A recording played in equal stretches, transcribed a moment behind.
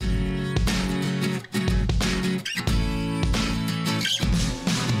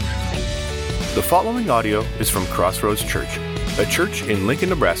The following audio is from Crossroads Church, a church in Lincoln,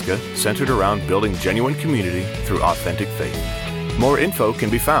 Nebraska, centered around building genuine community through authentic faith. More info can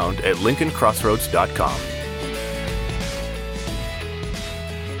be found at lincolncrossroads.com.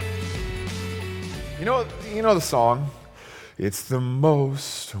 You know the song, it's the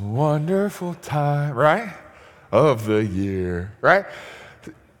most wonderful time, right, of the year, right?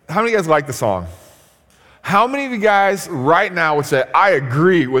 How many of you guys like the song? How many of you guys right now would say, I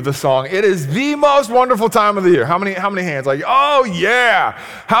agree with the song? It is the most wonderful time of the year. How many hands? Like, oh yeah.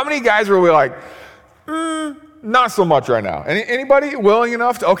 How many guys were we like, not so much right now? Anybody willing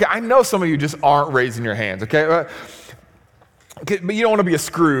enough to? Okay, I know some of you just aren't raising your hands, okay? But you don't want to be a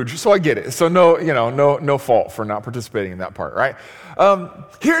Scrooge, so I get it. So no fault for not participating in that part, right?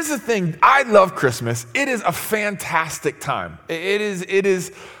 Here's the thing. I love Christmas. It is a fantastic time. It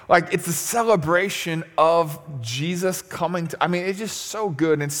is like it's a celebration of Jesus coming to. I mean, it's just so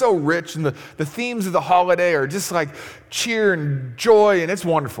good and it's so rich, and the themes of the holiday are just like cheer and joy, and it's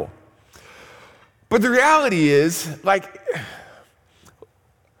wonderful. But the reality is, like,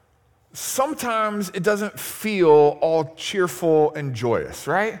 sometimes it doesn't feel all cheerful and joyous,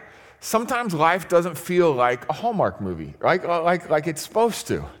 right? Sometimes life doesn't feel like a Hallmark movie, right? Like it's supposed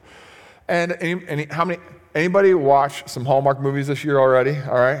to. And anybody watch some Hallmark movies this year already?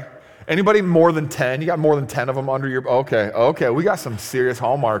 All right. Anybody more than 10? You got more than 10 of them under your, okay. We got some serious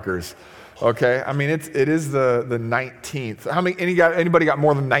Hallmarkers. Okay. I mean, it is the 19th. Anybody got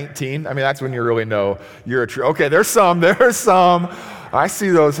more than 19? I mean, that's when you really know you're a true, okay, there's some. I see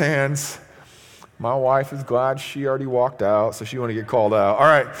those hands. My wife is glad she already walked out, so she want to get called out. All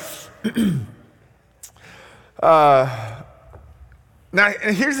right. Now,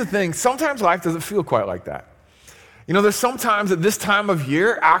 here's the thing. Sometimes life doesn't feel quite like that. You know, there's sometimes that this time of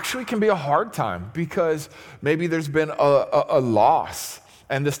year actually can be a hard time because maybe there's been a loss,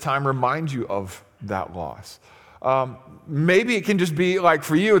 and this time reminds you of that loss. Maybe it can just be like,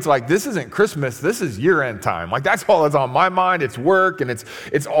 for you, it's like, this isn't Christmas, this is year-end time. Like, that's all that's on my mind. It's work, and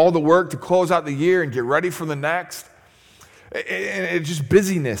it's all the work to close out the year and get ready for the next. And it's just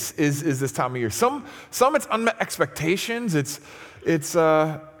busyness is this time of year. Some it's unmet expectations.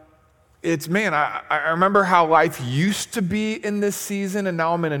 Man, I remember how life used to be in this season, and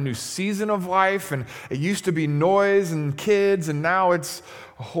now I'm in a new season of life, and it used to be noise and kids, and now it's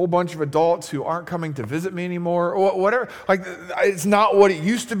a whole bunch of adults who aren't coming to visit me anymore, or whatever. Like, it's not what it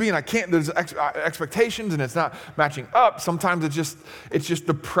used to be, and I can't, there's expectations, and it's not matching up. Sometimes it's just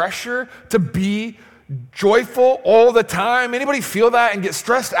the pressure to be joyful all the time. Anybody feel that and get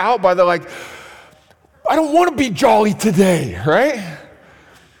stressed out by I don't want to be jolly today, right?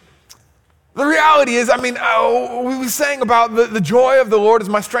 The reality is, we were saying about the joy of the Lord is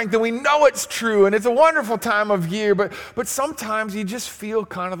my strength, and we know it's true, and it's a wonderful time of year, but sometimes you just feel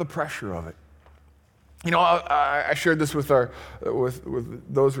kind of the pressure of it. You know, I shared this with those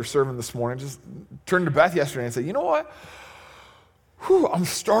who were serving this morning. Just turned to Beth yesterday and said, you know what? I'm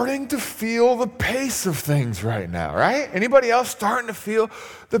starting to feel the pace of things right now, right? Anybody else starting to feel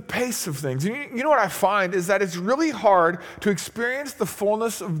the pace of things? You know what I find is that it's really hard to experience the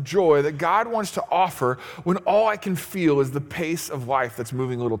fullness of joy that God wants to offer when all I can feel is the pace of life that's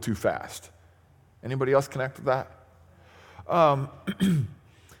moving a little too fast. Anybody else connect with that? And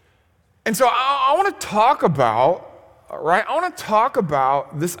so I want to talk about, right? I want to talk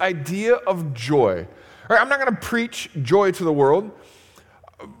about this idea of joy. Right? I'm not going to preach joy to the world,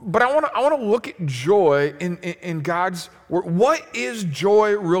 but I want to look at joy in God's word. What is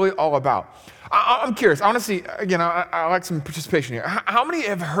joy really all about? I'm curious. I want to see, again, I like some participation here. How many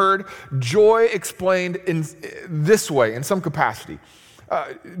have heard joy explained in this way, in some capacity?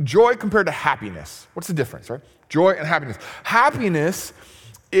 Joy compared to happiness. What's the difference, right? Joy and happiness. Happiness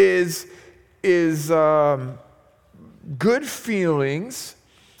is good feelings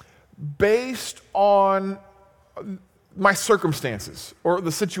based on my circumstances or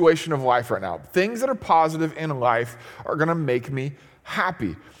the situation of life right now. Things that are positive in life are going to make me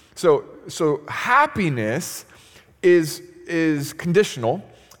happy. So happiness is conditional.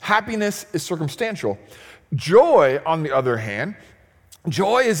 Happiness is circumstantial. Joy, on the other hand,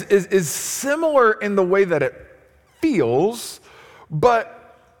 joy is similar in the way that it feels, but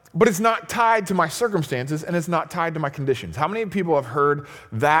it's not tied to my circumstances, and it's not tied to my conditions. How many people have heard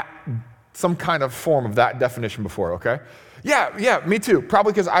that, some kind of form of that definition before, okay? Yeah, me too.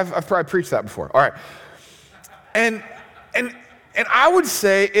 Probably because I've probably preached that before. All right. And I would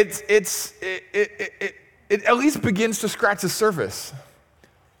say it at least begins to scratch the surface.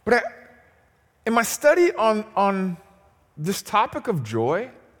 But in my study on this topic of joy,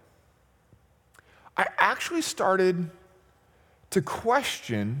 I actually started to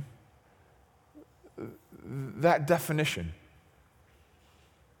question that definition.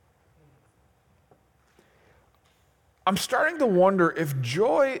 I'm starting to wonder if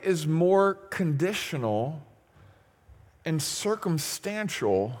joy is more conditional and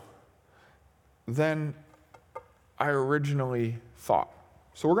circumstantial than I originally thought.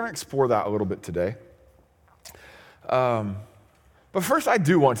 So we're going to explore that a little bit today. But first, I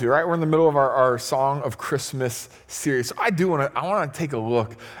do want to, right? We're in the middle of our Song of Christmas series. So I want to take a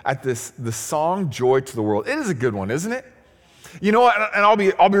look at the song Joy to the World. It is a good one, isn't it? You know what, and I'll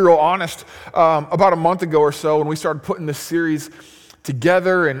be real honest, about a month ago or so when we started putting this series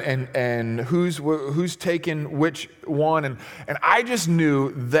together and who's taken which one, and I just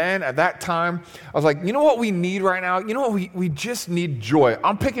knew then at that time, I was like, you know what we need right now? You know what, we just need joy.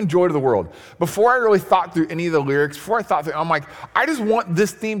 I'm picking Joy to the World. Before I really thought through any of the lyrics, I'm like, I just want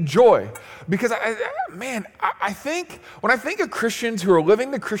this theme, joy. Because I think, when I think of Christians who are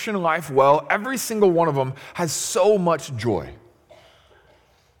living the Christian life well, every single one of them has so much joy.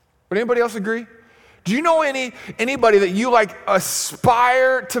 Would anybody else agree? Do you know anybody that you like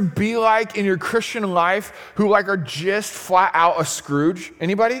aspire to be like in your Christian life who like are just flat out a Scrooge?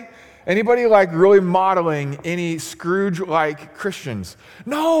 Anybody? Anybody like really modeling any Scrooge-like Christians?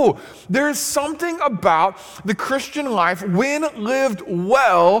 No, there's something about the Christian life, when lived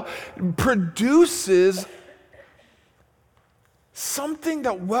well, produces something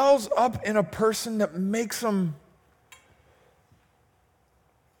that wells up in a person that makes them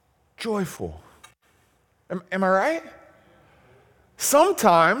joyful. Am I right?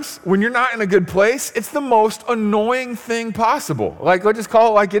 Sometimes when you're not in a good place, it's the most annoying thing possible. Like, let's just call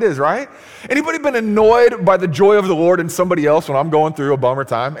it like it is, right? Anybody been annoyed by the joy of the Lord in somebody else when I'm going through a bummer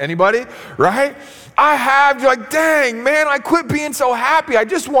time? Anybody? Right? I have. You're like, dang, man, I quit being so happy. I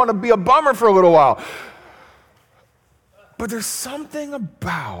just want to be a bummer for a little while. But there's something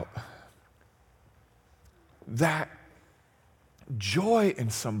about that joy in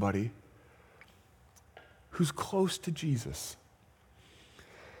somebody who's close to Jesus.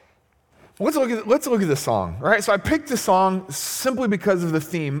 Let's look at the song, right? So I picked the song simply because of the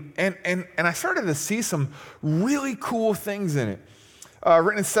theme, and I started to see some really cool things in it.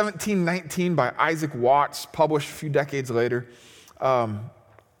 Written in 1719 by Isaac Watts, published a few decades later.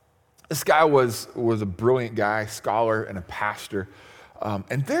 This guy was a brilliant guy, scholar and a pastor.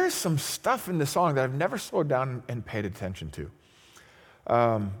 And there's some stuff in the song that I've never slowed down and paid attention to.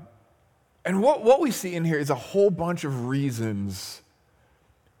 And what we see in here is a whole bunch of reasons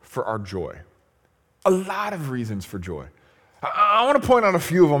for our joy. A lot of reasons for joy. I want to point out a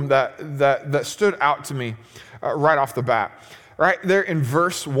few of them that stood out to me right off the bat. Right there in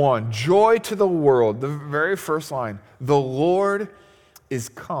verse 1, joy to the world, the very first line, the Lord is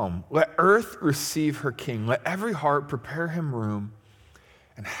come. Let earth receive her king. Let every heart prepare him room,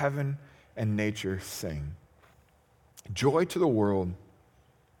 and heaven and nature sing. Joy to the world,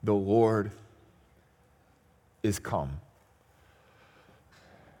 the Lord is come.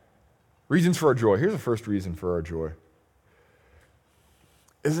 Reasons for our joy. Here's the first reason for our joy.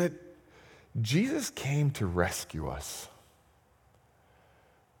 Is that Jesus came to rescue us.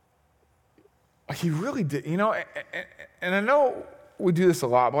 He really did. You know, and I know we do this a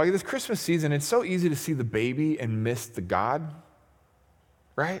lot, but like this Christmas season, it's so easy to see the baby and miss the God,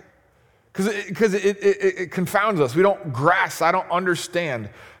 right? Because it confounds us. We don't grasp, I don't understand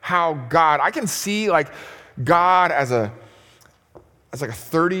how God, I can see like God as like a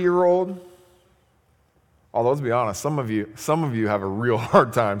 30-year-old. Although, let's be honest, some of you have a real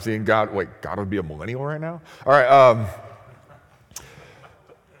hard time seeing God. Wait, God would be a millennial right now? All right.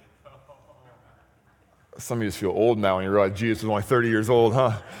 Some of you just feel old now when you realize Jesus was only 30 years old,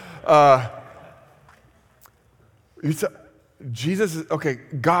 huh? Jesus is, okay,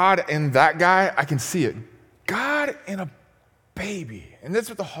 God and that guy, I can see it. God and a baby. And that's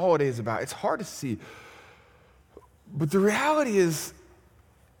what the holiday is about. It's hard to see. But the reality is,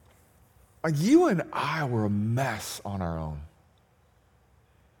 like, you and I were a mess on our own.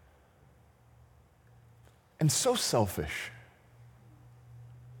 And so selfish.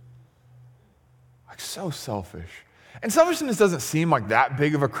 Like, so selfish. And selfishness doesn't seem like that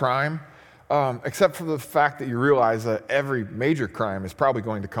big of a crime. Except for the fact that you realize that every major crime is probably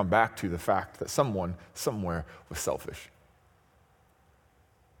going to come back to the fact that someone somewhere was selfish.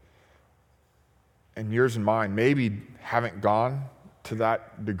 And yours and mine maybe haven't gone to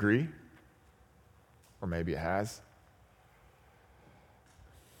that degree, or maybe it has.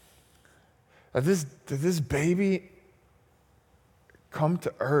 That this baby come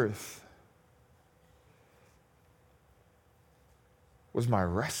to earth was my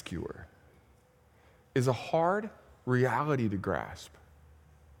rescuer is a hard reality to grasp.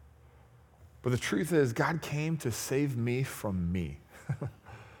 But the truth is, God came to save me from me.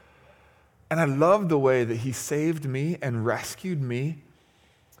 And I love the way that he saved me and rescued me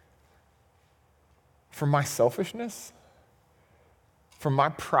from my selfishness, from my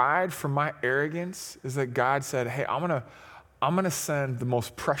pride, from my arrogance, is that God said, hey, I'm gonna send the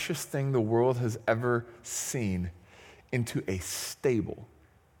most precious thing the world has ever seen into a stable.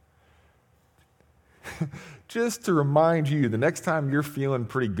 Just to remind you, the next time you're feeling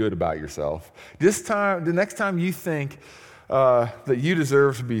pretty good about yourself, the next time you think that you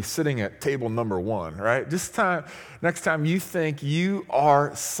deserve to be sitting at table number 1, right? Next time you think you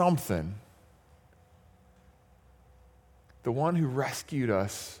are something, the one who rescued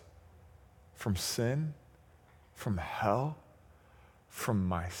us from sin, from hell, from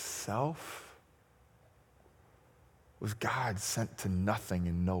myself, was God sent to nothing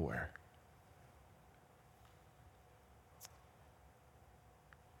and nowhere.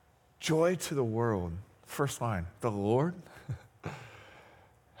 Joy to the world. First line, the Lord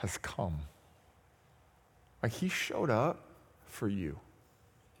has come. Like he showed up for you.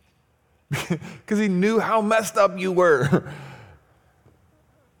 Because he knew how messed up you were.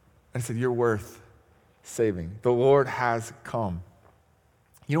 And said, you're worth saving. The Lord has come.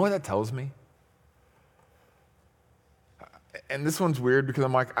 You know what that tells me? And this one's weird because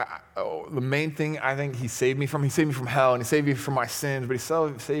I'm like, the main thing I think he saved me from hell, and he saved me from my sins, but he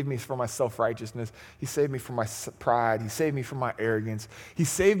saved me from my self-righteousness. He saved me from my pride. He saved me from my arrogance. He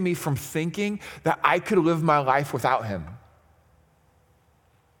saved me from thinking that I could live my life without him.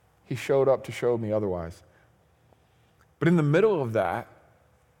 He showed up to show me otherwise. But in the middle of that,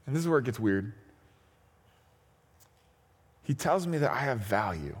 and this is where it gets weird, he tells me that I have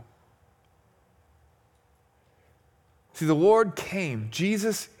value. See, the Lord came.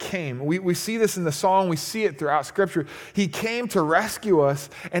 Jesus came. We see this in the song. We see it throughout Scripture. He came to rescue us,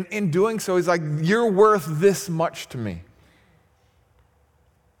 and in doing so, he's like, you're worth this much to me.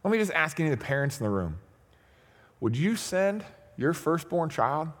 Let me just ask any of the parents in the room. Would you send your firstborn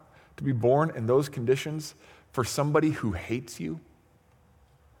child to be born in those conditions for somebody who hates you?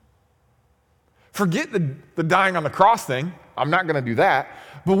 Forget the dying on the cross thing. I'm not going to do that.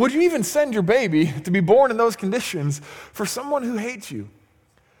 But would you even send your baby to be born in those conditions for someone who hates you?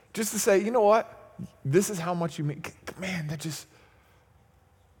 Just to say, you know what? This is how much you mean. Man, that just...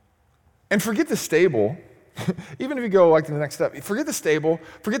 And forget the stable. Even if you go like to the next step, forget the stable,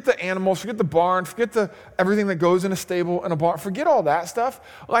 forget the animals, forget the barn, forget everything that goes in a stable and a barn. Forget all that stuff.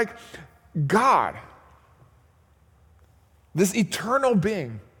 Like God, this eternal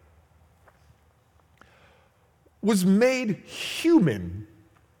being, was made human.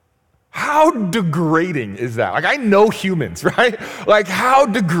 How degrading is that? Like, I know humans, right? Like, how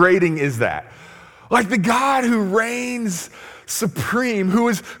degrading is that? Like the God who reigns supreme,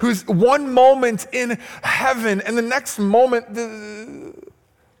 who's one moment in heaven and the next moment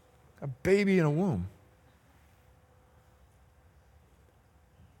a baby in a womb.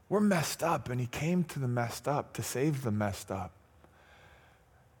 We're messed up, and he came to the messed up to save the messed up.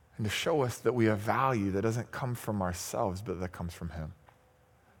 And to show us that we have value that doesn't come from ourselves, but that comes from him.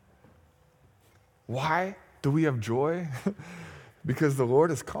 Why do we have joy? Because the Lord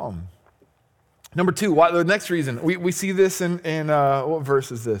has come. Number 2, the next reason, we see this in what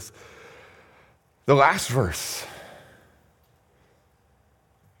verse is this? The last verse.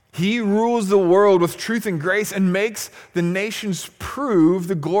 He rules the world with truth and grace and makes the nations prove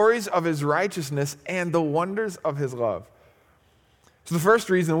the glories of his righteousness and the wonders of his love. So the first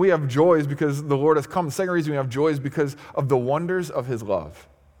reason we have joy is because the Lord has come. The second reason we have joy is because of the wonders of his love.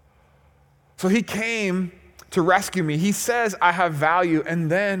 So he came to rescue me. He says, I have value. And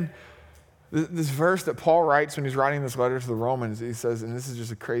then this verse that Paul writes when he's writing this letter to the Romans, he says, and this is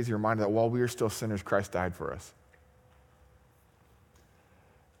just a crazy reminder, that while we are still sinners, Christ died for us.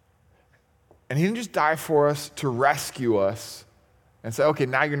 And he didn't just die for us to rescue us and say, okay,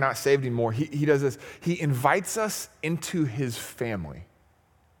 now you're not saved anymore. He does this. He invites us into his family.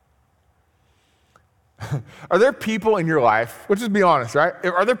 Are there people in your life, let's just be honest, right?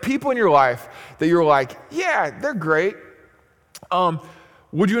 Are there people in your life that you're like, yeah, they're great.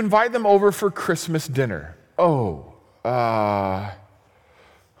 Would you invite them over for Christmas dinner? I'm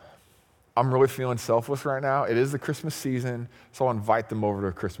really feeling selfless right now. It is the Christmas season, so I'll invite them over to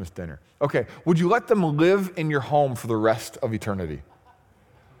a Christmas dinner. Okay, would you let them live in your home for the rest of eternity?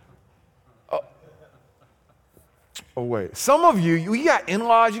 Oh, wait. Some of you got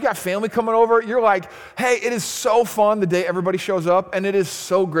in-laws, you got family coming over. You're like, hey, it is so fun the day everybody shows up, and it is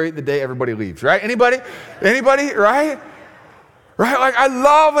so great the day everybody leaves, right? Anybody? Right? Right? Like, I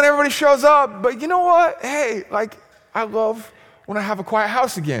love when everybody shows up, but you know what? Hey, like, I love when I have a quiet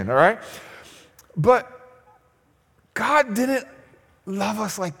house again, all right? But God didn't love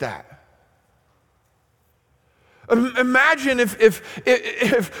us like that. Imagine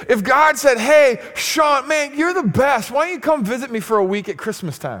if God said, hey, Sean, man, you're the best. Why don't you come visit me for a week at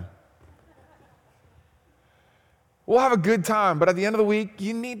Christmas time? We'll have a good time, but at the end of the week,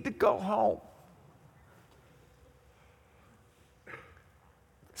 you need to go home.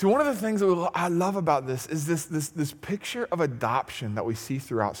 See, one of the things that I love about this is this picture of adoption that we see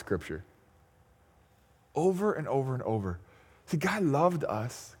throughout Scripture. Over and over and over. See, God loved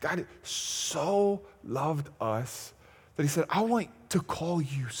us. God so loved us that he said, I want to call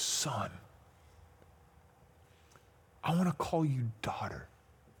you son. I want to call you daughter.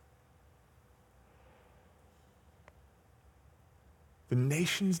 The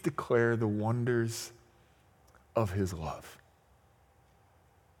nations declare the wonders of his love.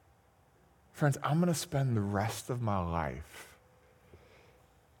 Friends, I'm going to spend the rest of my life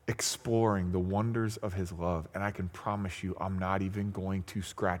exploring the wonders of his love, and I can promise you I'm not even going to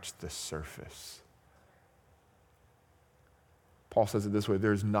scratch the surface. Paul says it this way,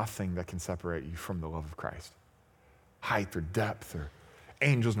 there's nothing that can separate you from the love of Christ. Height or depth or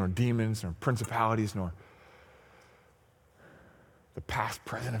angels nor demons nor principalities nor the past,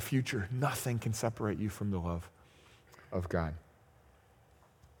 present, and future. Nothing can separate you from the love of God.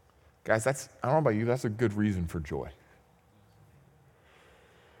 Guys, I don't know about you, that's a good reason for joy.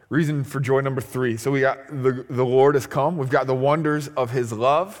 Reason for joy number 3. So we got the Lord has come. We've got the wonders of his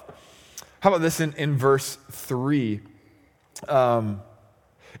love. How about this in verse 3?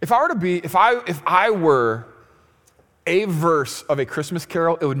 If I were a verse of a Christmas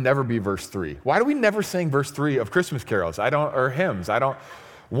carol, it would never be verse 3. Why do we never sing verse 3 of Christmas carols? Or hymns.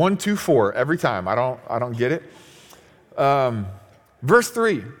 1, 2, 4 every time. I don't get it. Verse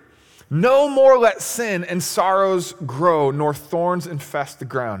 3. No more let sin and sorrows grow, nor thorns infest the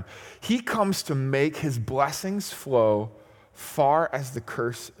ground. He comes to make his blessings flow far as the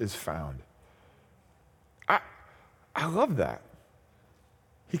curse is found. I love that.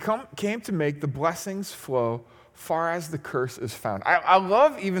 He came to make the blessings flow far as the curse is found. I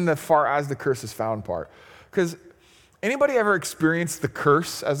love even the far as the curse is found part. Because anybody ever experienced the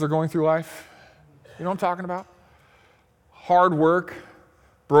curse as they're going through life? You know what I'm talking about? Hard work,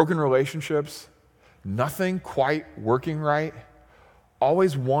 broken relationships, nothing quite working right,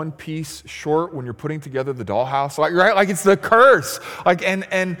 always one piece short when you're putting together the dollhouse, right? Like it's the curse.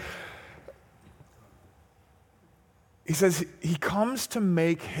 And he says he comes to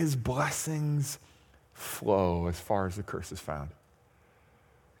make his blessings flow as far as the curse is found.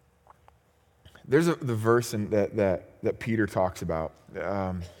 There's the verse that Peter talks about.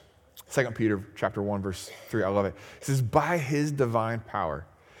 2 Peter chapter 1, verse 3, I love it. It says, by his divine power,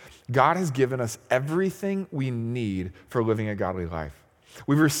 God has given us everything we need for living a godly life.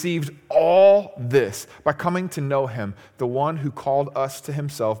 We've received all this by coming to know him, the one who called us to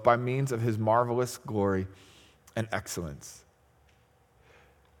himself by means of his marvelous glory and excellence.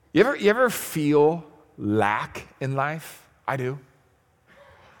 You ever feel lack in life? I do.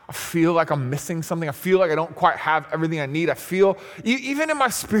 I feel like I'm missing something. I feel like I don't quite have everything I need. I feel, even in my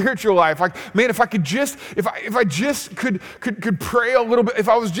spiritual life, like, man, if I just could pray a little bit, if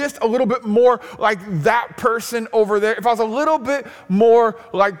I was just a little bit more like that person over there, if I was a little bit more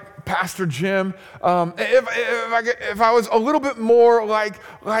like Pastor Jim, if I was a little bit more like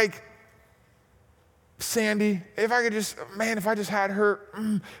Sandy, if I just had her,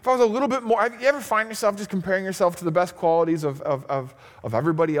 if I was a little bit more, you ever find yourself just comparing yourself to the best qualities of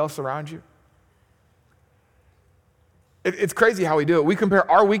everybody else around you? It's crazy how we do it. We compare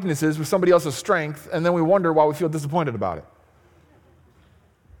our weaknesses with somebody else's strength, and then we wonder why we feel disappointed about it.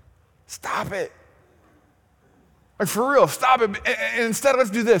 Stop it. Like, for real, stop it. And instead,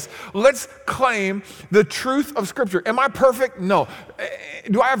 let's do this. Let's claim the truth of Scripture. Am I perfect? No.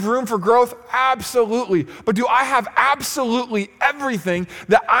 Do I have room for growth? Absolutely. But do I have absolutely everything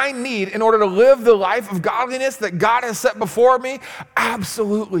that I need in order to live the life of godliness that God has set before me?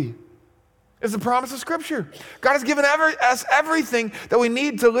 Absolutely. It's the promise of Scripture. God has given us everything that we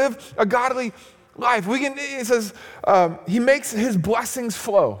need to live a godly life. It says, he makes his blessings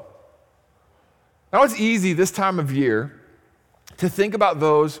flow. Now, it's easy this time of year to think about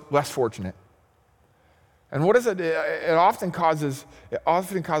those less fortunate. And what is it? It often causes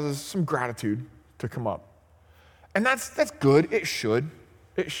some gratitude to come up. And that's good. It should.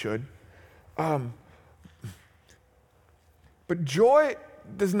 But joy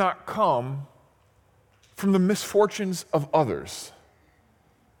does not come from the misfortunes of others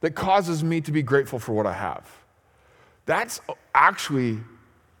that causes me to be grateful for what I have. That's actually,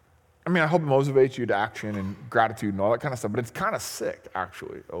 I hope it motivates you to action and gratitude and all that kind of stuff, but it's kind of sick,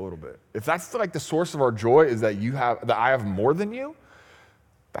 actually, a little bit. If that's like the source of our joy is that I have more than you,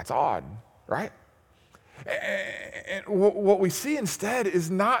 that's odd, right? And what we see instead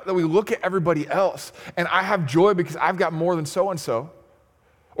is not that we look at everybody else and I have joy because I've got more than so-and-so,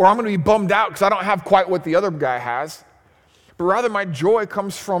 or I'm going to be bummed out because I don't have quite what the other guy has, but rather my joy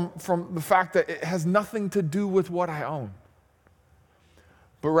comes from the fact that it has nothing to do with what I own.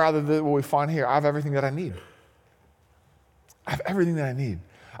 But rather what we find here, I have everything that I need. I have everything that I need.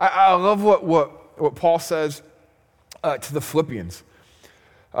 I love what Paul says to the Philippians.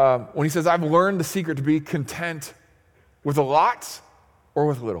 When he says, I've learned the secret to be content with a lot or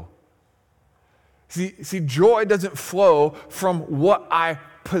with little. See, joy doesn't flow from what I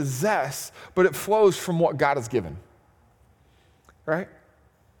possess, but it flows from what God has given. Right?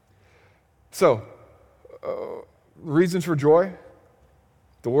 So, reasons for joy.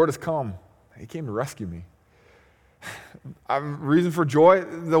 The Lord has come. He came to rescue me. Reason for joy,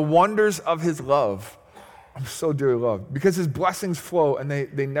 the wonders of his love. I'm so dearly loved because his blessings flow and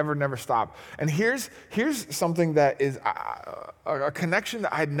they never stop. And here's something that is a connection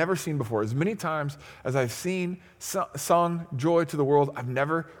that I had never seen before. As many times as I've sung joy to the world, I've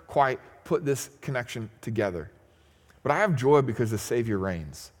never quite put this connection together. But I have joy because the Savior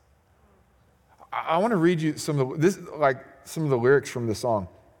reigns. I want to read you some of the lyrics from the song.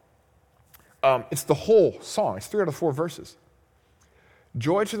 It's the whole song. It's 3 out of 4 verses.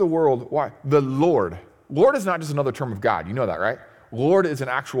 Joy to the world. Why? The Lord. Lord is not just another term of God. You know that, right? Lord is an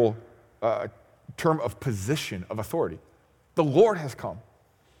actual term of position, of authority. The Lord has come.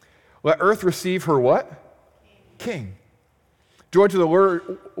 Let earth receive her what? King. Joy to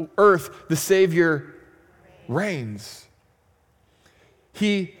the earth, the Savior reigns.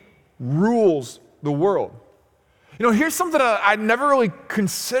 He rules the world. Here's something that I'd never really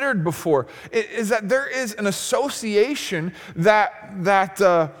considered before, is that there is an association that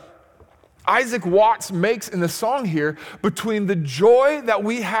Isaac Watts makes in the song here between the joy that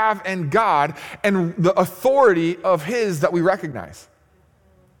we have in God and the authority of his that we recognize.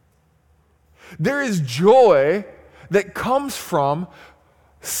 There is joy that comes from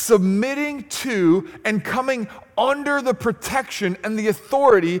submitting to and coming under the protection and the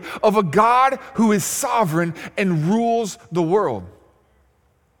authority of a God who is sovereign and rules the world.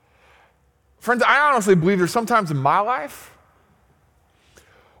 Friends, I honestly believe there's sometimes in my life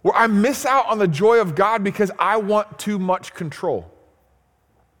where I miss out on the joy of God because I want too much control.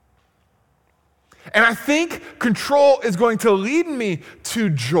 And I think control is going to lead me to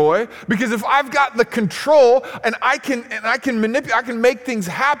joy, because if I've got the control and I can manipulate, I can make things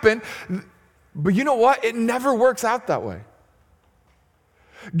happen, but you know what? It never works out that way.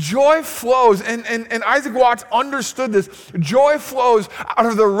 Joy flows, and Isaac Watts understood this. Joy flows out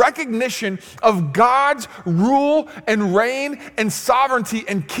of the recognition of God's rule and reign and sovereignty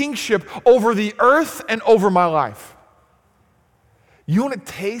and kingship over the earth and over my life. You want a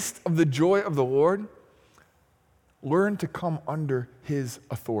taste of the joy of the Lord? Learn to come under his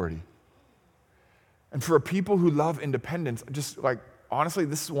authority. And for a people who love independence, honestly,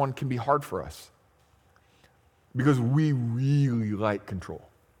 this one can be hard for us because we really like control.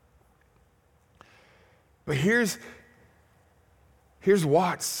 But here's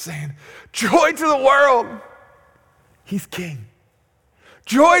Watts saying, joy to the world, he's king.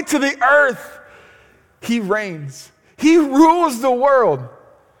 Joy to the earth, he reigns. He rules the world.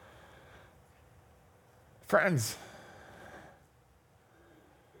 Friends,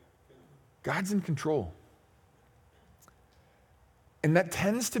 God's in control. And that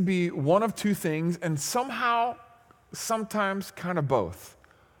tends to be one of two things, and sometimes kind of both.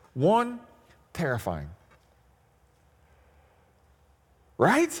 One, terrifying.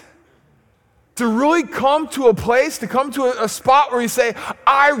 Right? To really come to a place, to come to a spot where you say,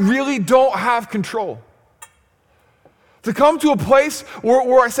 I really don't have control. To come to a place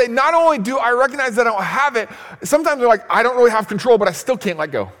where I say, not only do I recognize that I don't have it, sometimes they're like, I don't really have control, but I still can't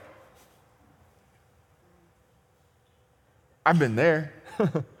let go. I've been there.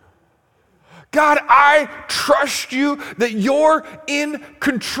 God, I trust you that you're in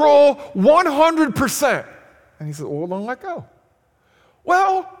control 100%. And he said, well, don't let go.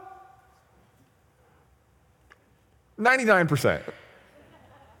 Well, 99%.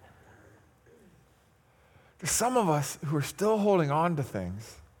 There's some of us who are still holding on to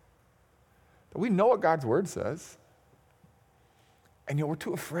things that we know what God's word says, and yet we're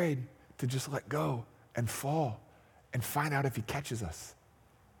too afraid to just let go and fall and find out if he catches us.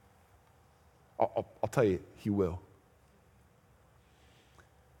 I'll tell you, he will.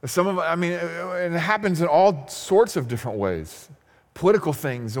 Some of, and it happens in all sorts of different ways. political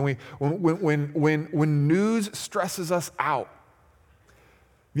things, and when news stresses us out,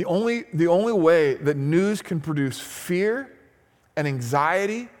 the only way that news can produce fear and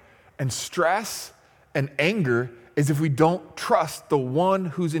anxiety and stress and anger is if we don't trust the one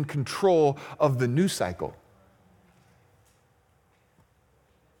who's in control of the news cycle.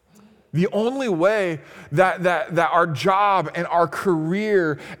 The only way that our job and our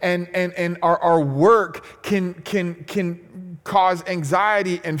career and our work can cause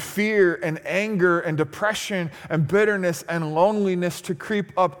anxiety and fear and anger and depression and bitterness and loneliness to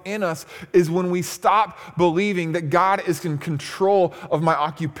creep up in us is when we stop believing that God is in control of my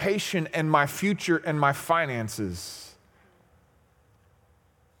occupation and my future and my finances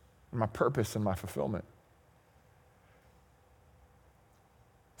and my purpose and my fulfillment.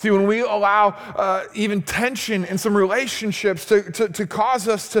 See, when we allow even tension in some relationships to cause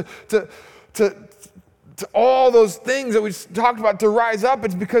us to all those things that we talked about to rise up,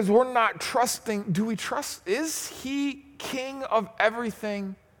 it's because we're not trusting. Do we trust? Is he king of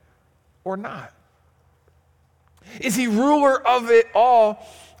everything or not? Is he ruler of it all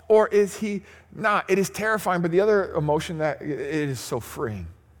or is he not? It is terrifying, but the other emotion that it is so freeing.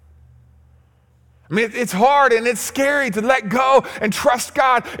 I mean, it's hard and it's scary to let go and trust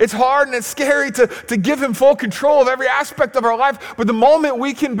God. It's hard and it's scary to give him full control of every aspect of our life. But the moment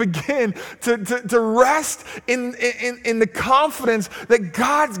we can begin to rest in the confidence that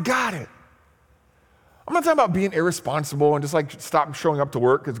God's got it. I'm not talking about being irresponsible and just like stop showing up to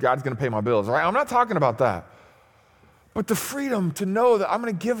work because God's going to pay my bills, right? I'm not talking about that. But the freedom to know that I'm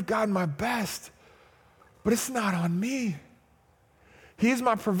going to give God my best, but it's not on me. He's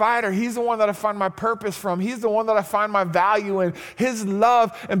my provider. He's the one that I find my purpose from. He's the one that I find my value in. His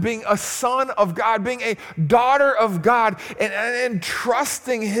love and being a son of God, being a daughter of God, and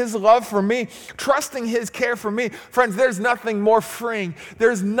trusting his love for me, trusting his care for me. Friends, there's nothing more freeing.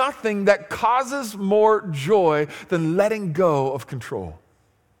 There's nothing that causes more joy than letting go of control.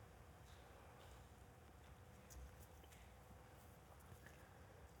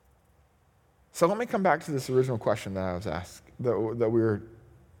 So let me come back to this original question that I was asked, that we were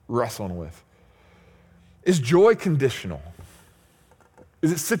wrestling with. Is joy conditional?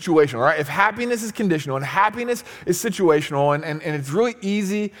 Is it situational, right? If happiness is conditional and happiness is situational and it's really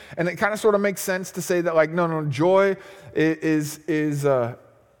easy and it kind of sort of makes sense to say that like, no, joy is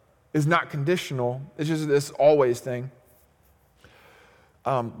not conditional. It's just this always thing.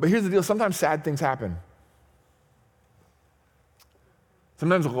 But here's the deal. Sometimes sad things happen.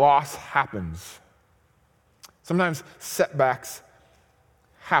 Sometimes loss happens. Sometimes setbacks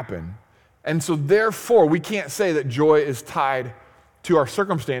happen. And so therefore, we can't say that joy is tied to our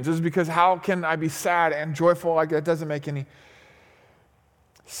circumstances because how can I be sad and joyful? Like that doesn't make any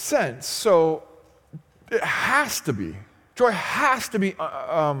sense. So it has to be. Joy has to be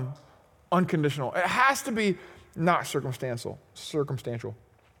unconditional. It has to be not circumstantial.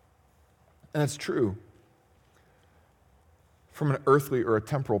 And it's true from an earthly or a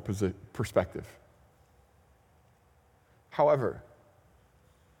temporal perspective. However,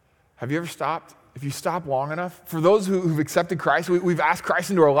 have you ever stopped? If you stop long enough, for those who've accepted Christ, we've asked Christ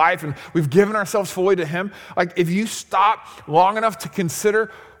into our life and we've given ourselves fully to him. Like if you stop long enough to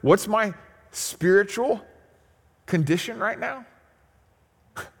consider what's my spiritual condition right now,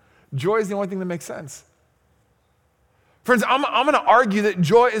 joy is the only thing that makes sense. Friends, I'm going to argue that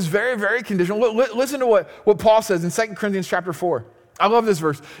joy is very, very conditional. Listen to what Paul says in 2 Corinthians chapter 4. I love this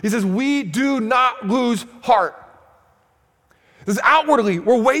verse. He says, we do not lose heart. This is outwardly,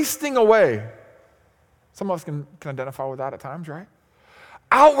 we're wasting away. Some of us can identify with that at times, right?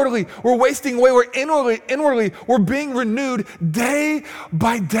 Outwardly, we're wasting away. We're inwardly, we're being renewed day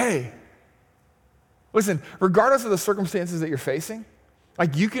by day. Listen, regardless of the circumstances that you're facing,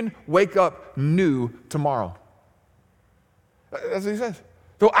 like you can wake up new tomorrow. That's what he says.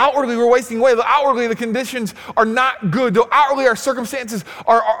 Though outwardly we're wasting away, though outwardly the conditions are not good, though outwardly our circumstances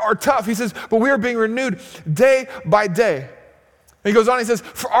are tough, he says, but we are being renewed day by day. And he goes on, he says,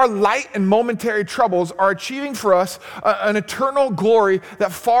 for our light and momentary troubles are achieving for us an eternal glory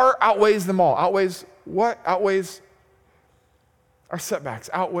that far outweighs them all. Outweighs what? Outweighs our setbacks,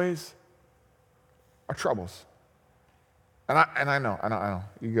 outweighs our troubles. And I know.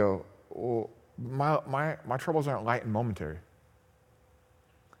 You go, well, my troubles aren't light and momentary.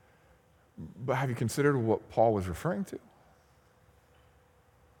 But have you considered what Paul was referring to?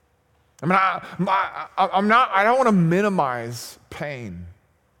 I mean, I don't want to minimize pain.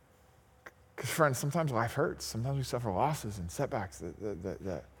 Because friends, sometimes life hurts. Sometimes we suffer losses and setbacks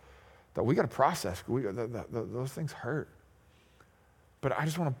that we got to process. Those things hurt. But I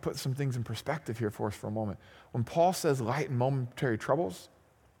just want to put some things in perspective here for us for a moment. When Paul says light and momentary troubles,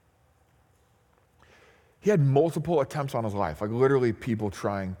 he had multiple attempts on his life, like literally people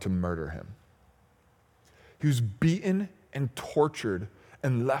trying to murder him. He was beaten and tortured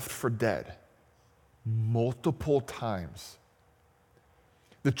and left for dead multiple times.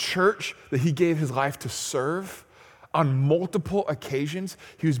 The church that he gave his life to serve, on multiple occasions,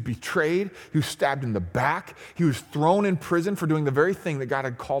 he was betrayed, he was stabbed in the back, he was thrown in prison for doing the very thing that God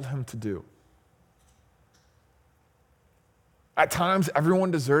had called him to do. At times, everyone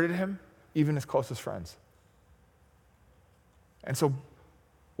deserted him, even his closest friends. And so,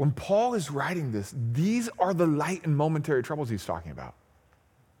 when Paul is writing this, these are the light and momentary troubles he's talking about.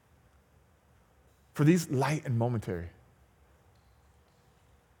 For these light and momentary.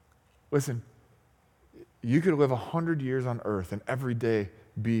 Listen, you could live 100 years on earth and every day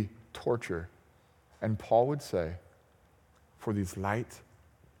be torture. And Paul would say, for these light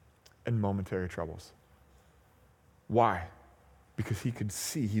and momentary troubles. Why? Because he could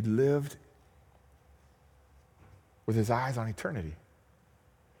see, he lived with his eyes on eternity.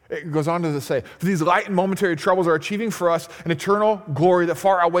 It goes on to say, for these light and momentary troubles are achieving for us an eternal glory that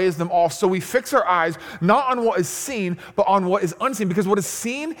far outweighs them all. So we fix our eyes not on what is seen, but on what is unseen. Because what is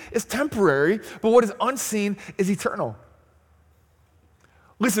seen is temporary, but what is unseen is eternal.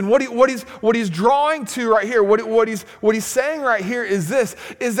 Listen, what he's drawing to right here, what he's saying right here is this,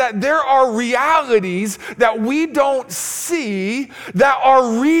 is that there are realities that we don't see that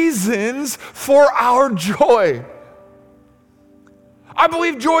are reasons for our joy. I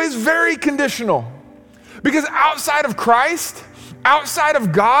believe joy is very conditional because outside of Christ, outside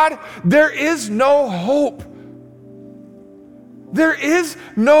of God, there is no hope. There is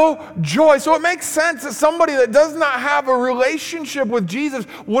no joy. So it makes sense that somebody that does not have a relationship with Jesus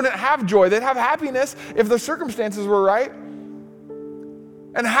wouldn't have joy. They'd have happiness if the circumstances were right.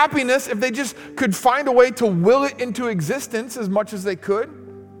 And happiness if they just could find a way to will it into existence as much as they could.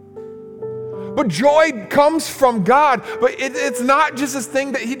 But joy comes from God. But it's not just this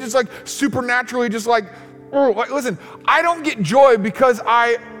thing that he just like supernaturally just like, oh, like, listen, I don't get joy because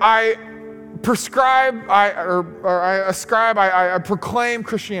I prescribe, I ascribe, I proclaim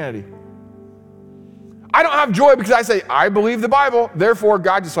Christianity. I don't have joy because I say, I believe the Bible, therefore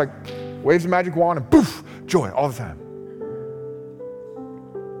God just like waves a magic wand and poof, joy all the time.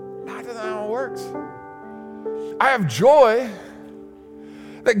 Not how it works. I have joy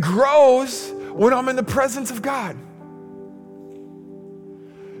that grows when I'm in the presence of God.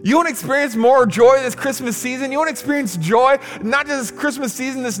 You want to experience more joy this Christmas season? You want to experience joy, not just this Christmas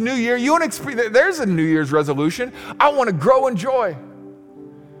season, this new year. You want to experience, there's a New Year's resolution. I want to grow in joy.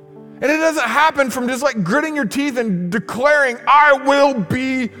 And it doesn't happen from just like gritting your teeth and declaring, I will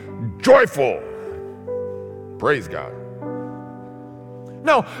be joyful. Praise God.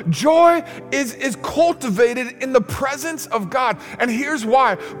 No, joy is cultivated in the presence of God. And here's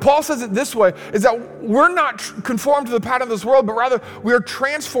why. Paul says it this way, is that we're not conformed to the pattern of this world, but rather we are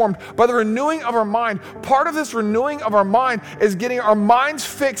transformed by the renewing of our mind. Part of this renewing of our mind is getting our minds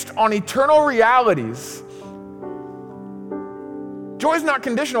fixed on eternal realities. Joy is not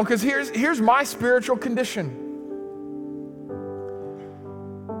conditional, because here's my spiritual condition.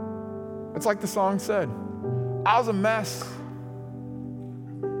 It's like the song said, I was a mess.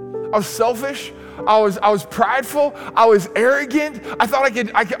 I was selfish, I was prideful, I was arrogant, I thought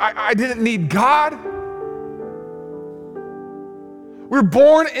I didn't need God. We're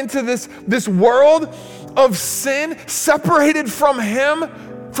born into this world of sin, separated from Him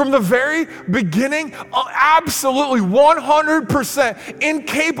from the very beginning, absolutely 100%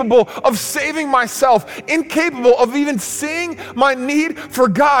 incapable of saving myself, incapable of even seeing my need for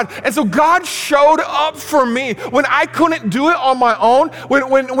God. And so God showed up for me when I couldn't do it on my own,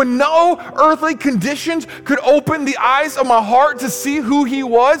 when no earthly conditions could open the eyes of my heart to see who He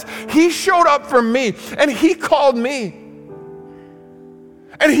was. He showed up for me, and He called me.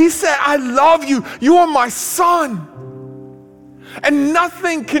 And He said, I love you. You are my son. And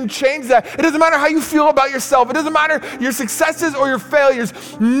nothing can change that. It doesn't matter how you feel about yourself. It doesn't matter your successes or your failures.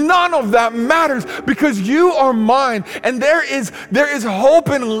 None of that matters, because you are mine. And there is hope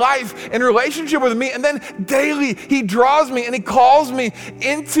in life in relationship with me. And then daily He draws me and He calls me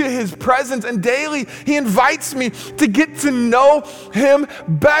into His presence. And daily He invites me to get to know Him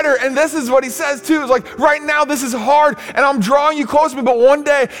better. And this is what He says too. It's like, right now this is hard and I'm drawing you close to me, but one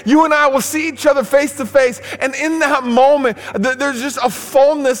day you and I will see each other face to face. And in that moment, there's just a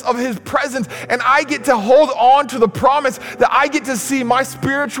fullness of His presence, and I get to hold on to the promise that I get to see my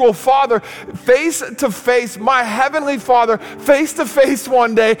spiritual Father face to face, my Heavenly Father face to face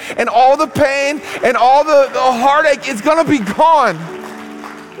one day, and all the pain and all the heartache is going to be gone.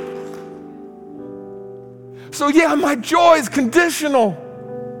 So yeah, my joy is conditional.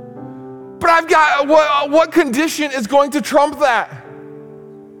 But I've got, what condition is going to trump that?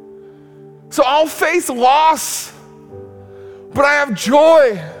 So I'll face loss, but I have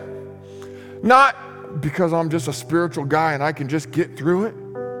joy. Not because I'm just a spiritual guy and I can just get through it.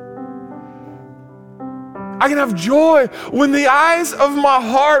 I can have joy when the eyes of my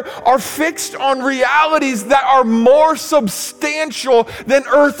heart are fixed on realities that are more substantial than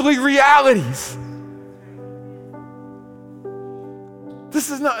earthly realities. This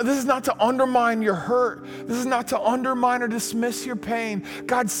is not to undermine your hurt. This is not to undermine or dismiss your pain.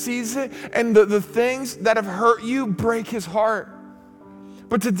 God sees it, and the things that have hurt you break his heart.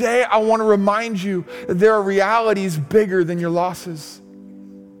 But today, I want to remind you that there are realities bigger than your losses.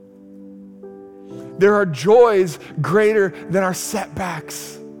 There are joys greater than our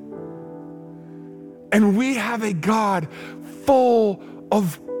setbacks. And we have a God full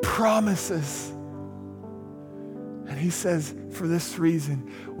of promises. And he says, for this reason,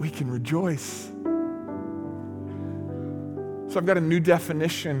 we can rejoice. So I've got a new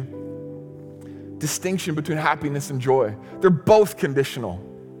distinction between happiness and joy. They're both conditional.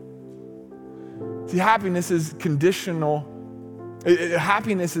 See, happiness is conditional.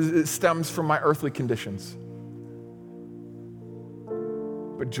 Happiness stems from my earthly conditions.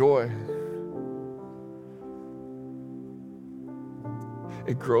 But joy,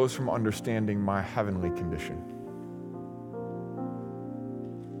 it grows from understanding my heavenly condition.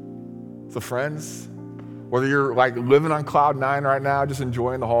 So friends, whether you're like living on cloud 9 right now, just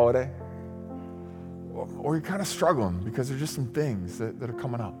enjoying the holiday, or you're kind of struggling because there's just some things that are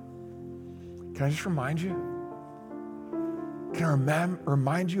coming up, can I just remind you? Can I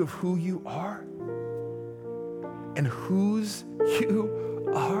remind you of who you are and whose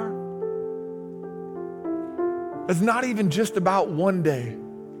you are? It's not even just about one day,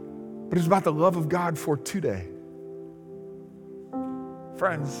 but it's about the love of God for today.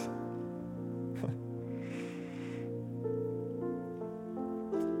 Friends,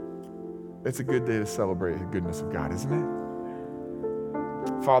 it's a good day to celebrate the goodness of God, isn't it?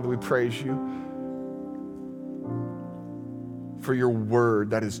 Father, we praise you for your word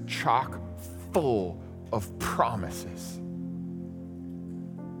that is chock full of promises.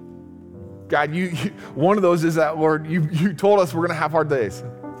 God, you one of those is that, Lord, you told us we're going to have hard days.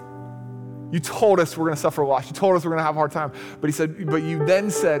 You told us we're going to suffer loss. You told us we're going to have a hard time. But you then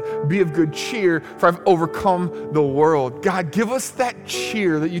said, be of good cheer, for I've overcome the world. God, give us that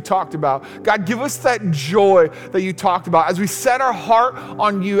cheer that you talked about. God, give us that joy that you talked about. As we set our heart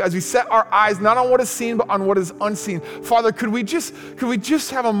on you, as we set our eyes not on what is seen, but on what is unseen. Father, could we just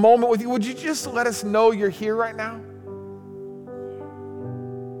have a moment with you? Would you just let us know you're here right now?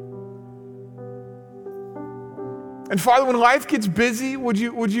 And Father, when life gets busy, would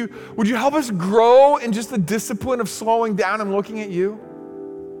you help us grow in just the discipline of slowing down and looking at you?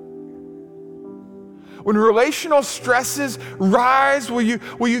 When relational stresses rise, will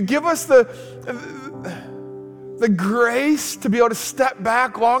you give us the grace to be able to step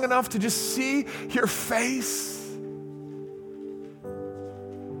back long enough to just see your face?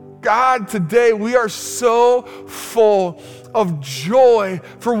 God, today we are so full of joy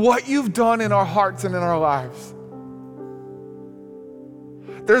for what you've done in our hearts and in our lives.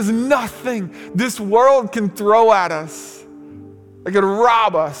 There's nothing this world can throw at us that could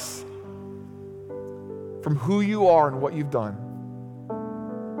rob us from who you are and what you've done.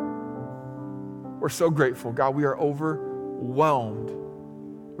 We're so grateful. God, we are overwhelmed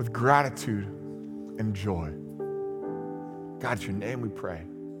with gratitude and joy. God, it's your name we pray.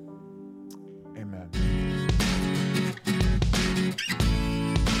 Amen.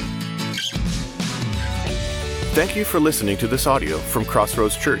 Thank you for listening to this audio from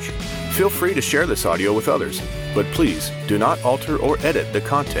Crossroads Church. Feel free to share this audio with others, but please do not alter or edit the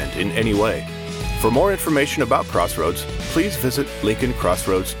content in any way. For more information about Crossroads, please visit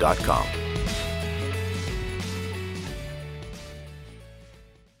lincolncrossroads.com.